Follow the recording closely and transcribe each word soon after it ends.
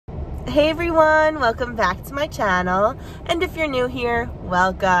Hey everyone, welcome back to my channel, and if you're new here,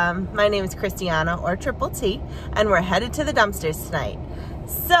 welcome. My name is Christiana, or Triple T, and we're headed to the dumpsters tonight.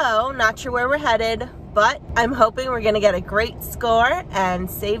 So, not sure where we're headed, but I'm hoping we're gonna get a great score and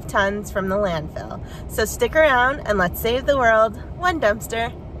save tons from the landfill. So stick around and let's save the world one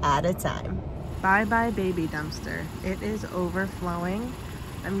dumpster at a time. Bye bye baby dumpster. It is overflowing.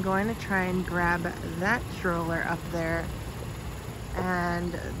 I'm going to try and grab that stroller up there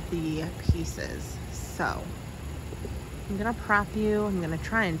and the pieces. So I'm gonna prop you, I'm gonna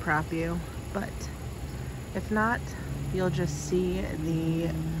try and prop you, but if not, you'll just see the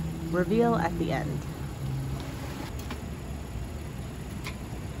reveal at the end.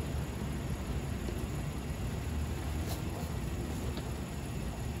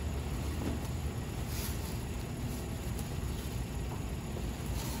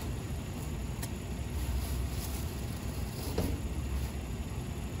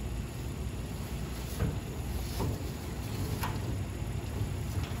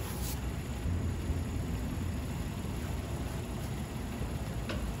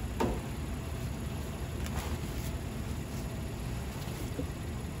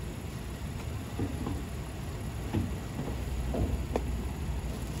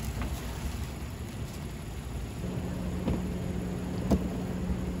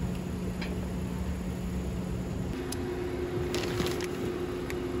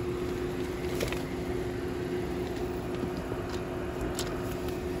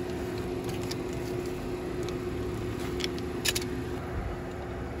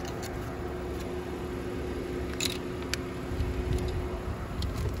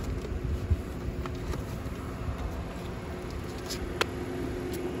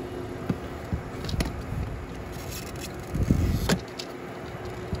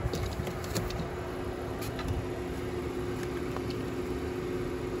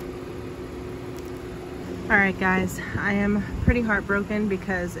 Alright guys, I am pretty heartbroken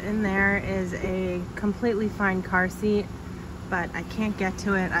because in there is a completely fine car seat, but I can't get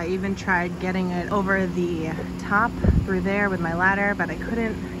to it. I even tried getting it over the top through there with my ladder, but I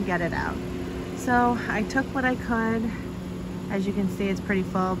couldn't get it out. So I took what I could. As you can see, it's pretty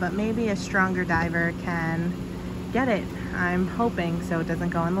full, but maybe a stronger diver can get it. I'm hoping so it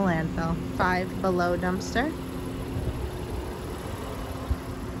doesn't go in the landfill. 5 below dumpster.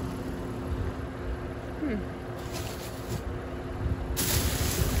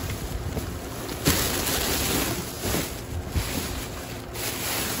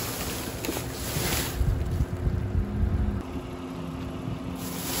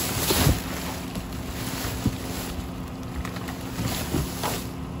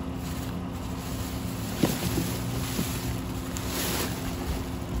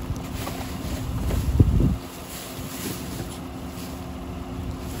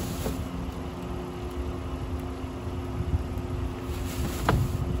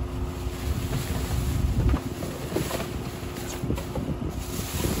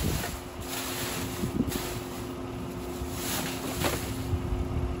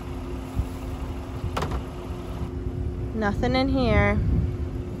 Nothing in here.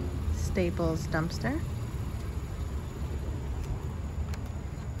 Staples dumpster.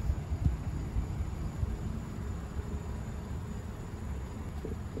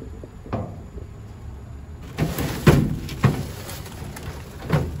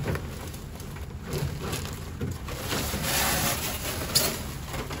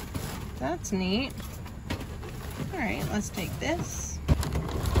 That's neat. All right, let's take this.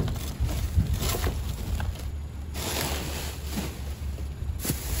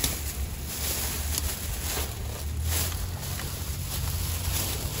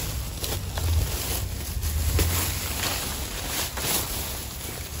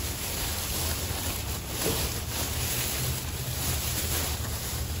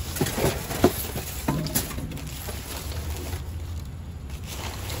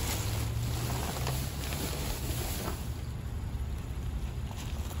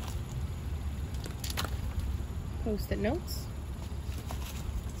 Post-it notes.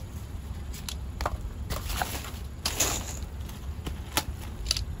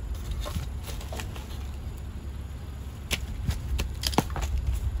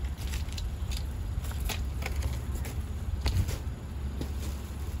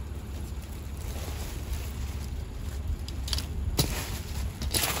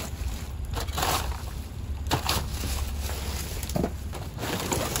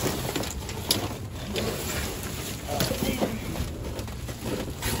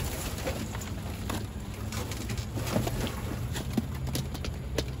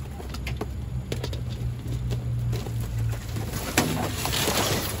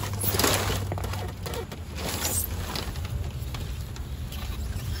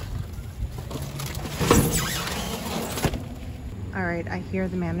 I hear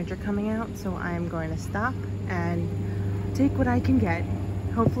the manager coming out, so I'm going to stop and take what I can get.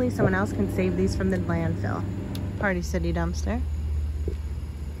 Hopefully someone else can save these from the landfill. Party City dumpster.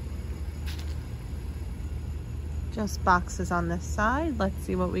 Just boxes on this side. Let's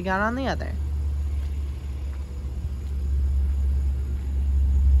see what we got on the other.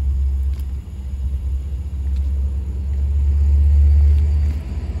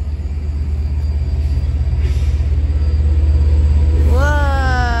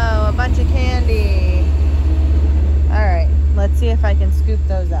 Whoa, a bunch of candy. All right, let's see if I can scoop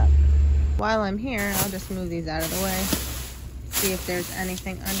those up. While I'm here, I'll just move these out of the way. See if there's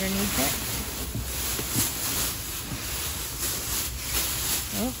anything underneath it.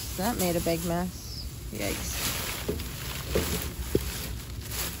 Oops, that made a big mess. Yikes.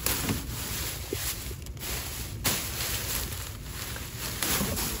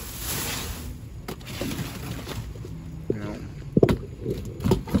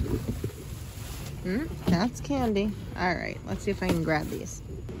 No. That's candy. All right, let's see if I can grab these.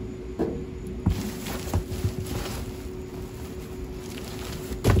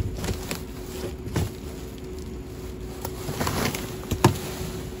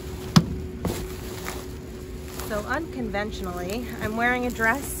 So unconventionally, I'm wearing a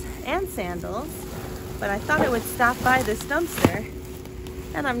dress and sandals, but I thought I would stop by this dumpster,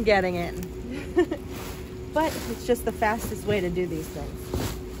 and I'm getting it. But it's just the fastest way to do these things.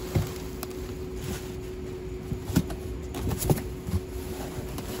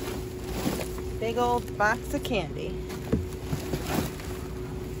 Big old box of candy.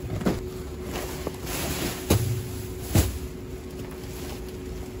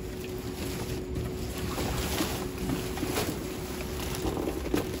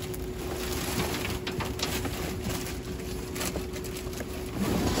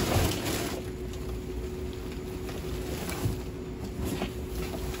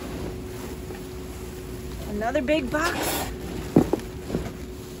 Another big box.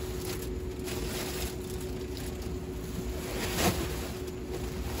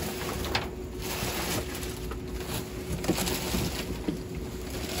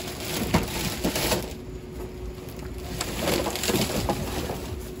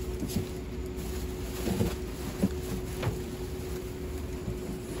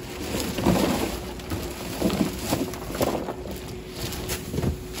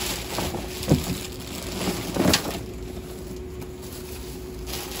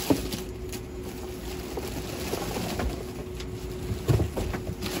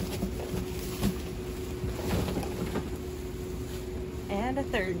 And a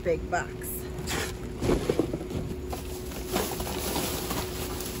third big box.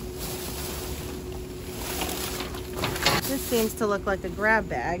 This seems to look like a grab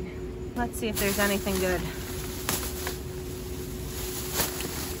bag. Let's see if there's anything good.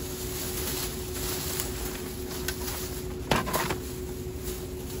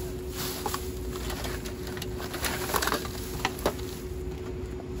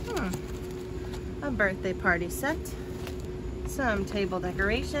 A birthday party set. Some table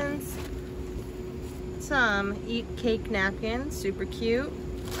decorations, some eat cake napkins, super cute,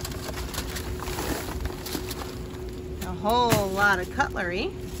 a whole lot of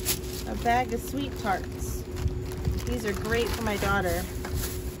cutlery, a bag of sweet tarts. These are great for my daughter.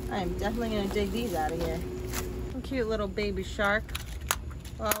 I am definitely going to dig these out of here. A cute little baby shark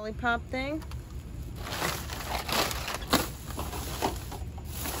lollipop thing.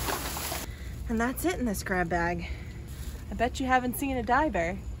 And that's it in this grab bag. I bet you haven't seen a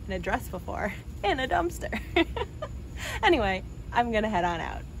diver in a dress before in a dumpster. Anyway, I'm gonna head on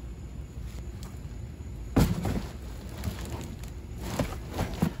out.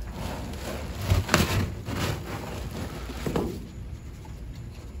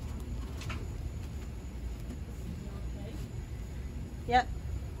 Yep.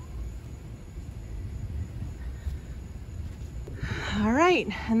 All right,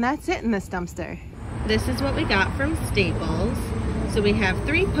 and that's it in this dumpster. This is what we got from Staples. So we have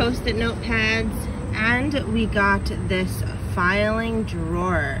 3 Post-it notepads, and we got this filing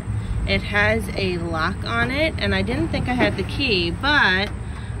drawer. It has a lock on it, and I didn't think I had the key, but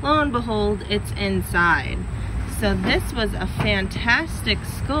lo and behold, it's inside. So this was a fantastic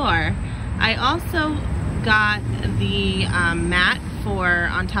score. I also got the mat for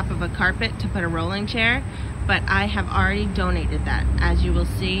on top of a carpet to put a rolling chair, but I have already donated that, as you will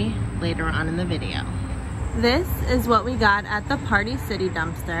see later on in the video. This is what we got at the Party City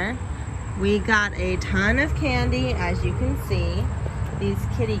dumpster. We got a ton of candy, as you can see. These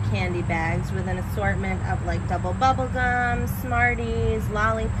kitty candy bags with an assortment of like double bubble gum, Smarties,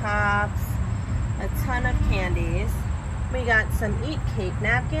 lollipops, a ton of candies. We got some Eat Cake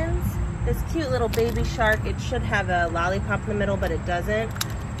napkins. This cute little baby shark. It should have a lollipop in the middle, but it doesn't.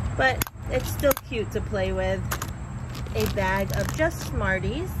 But it's still cute to play with. A bag of Just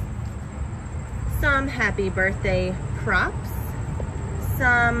Smarties. Some happy birthday props.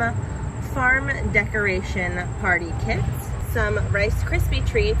 Some farm decoration party kits. Some Rice Krispie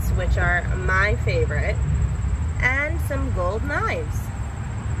treats, which are my favorite. And some gold knives.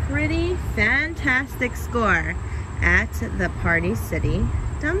 Pretty fantastic score at the Party City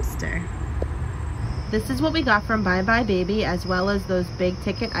dumpster. This is what we got from Bye Bye Baby, as well as those big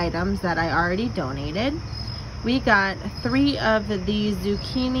ticket items that I already donated. We got 3 of the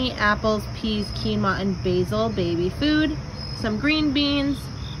zucchini, apples, peas, quinoa, and basil baby food, some green beans,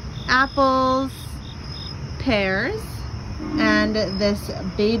 apples, pears, and this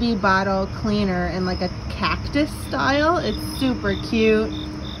baby bottle cleaner in like a cactus style. It's super cute.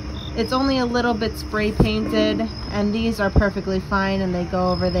 It's only a little bit spray painted, and these are perfectly fine and they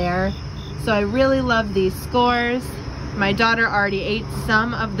go over there. So I really love these scores. My daughter already ate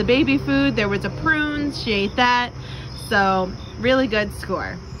some of the baby food. There was a prunes, she ate that. So really good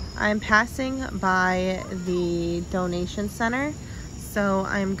score. I'm passing by the donation center. So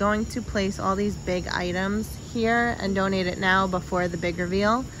I'm going to place all these big items here and donate it now before the big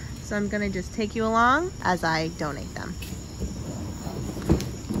reveal. So I'm gonna just take you along as I donate them.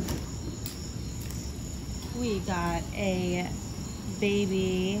 We got a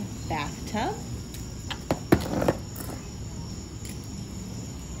baby bathtub.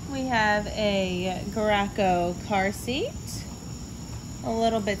 We have a Graco car seat. A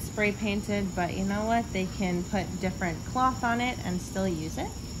little bit spray painted, but you know what? They can put different cloth on it and still use it.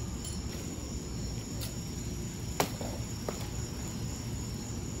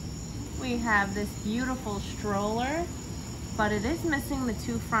 We have this beautiful stroller, but it is missing the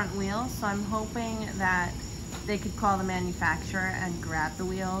 2 front wheels, so I'm hoping that they could call the manufacturer and grab the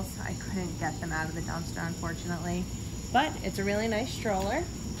wheels. I couldn't get them out of the dumpster, unfortunately, but it's a really nice stroller.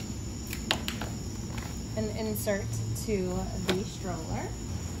 An insert to the stroller.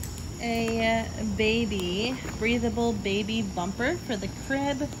 A baby, breathable baby bumper for the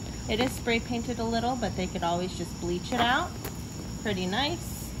crib. It is spray painted a little, but they could always just bleach it out. Pretty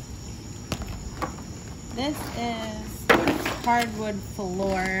nice. This is hardwood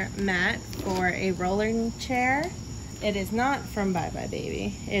floor mat for a rolling chair. It is not from Bye Bye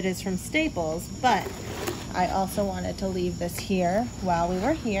Baby. It is from Staples, but I also wanted to leave this here while we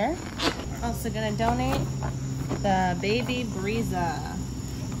were here. Also gonna donate the Baby Breeza.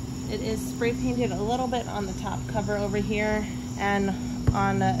 It is spray painted a little bit on the top cover over here and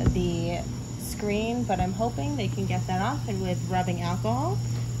on the screen, but I'm hoping they can get that off and with rubbing alcohol,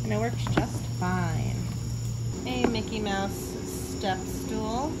 and it works just fine. A Mickey Mouse step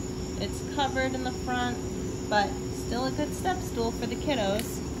stool. It's covered in the front, but still a good step stool for the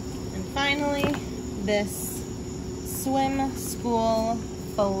kiddos. And finally, this swim school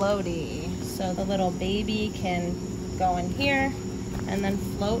floaty. So the little baby can go in here and then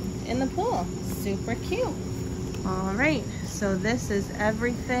float in the pool. Super cute. All right, so this is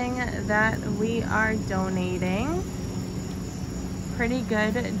everything that we are donating. Pretty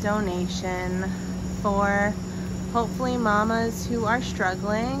good donation for hopefully mamas who are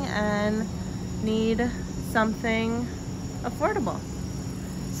struggling and need something affordable.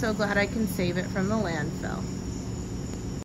 So glad I can save it from the landfill.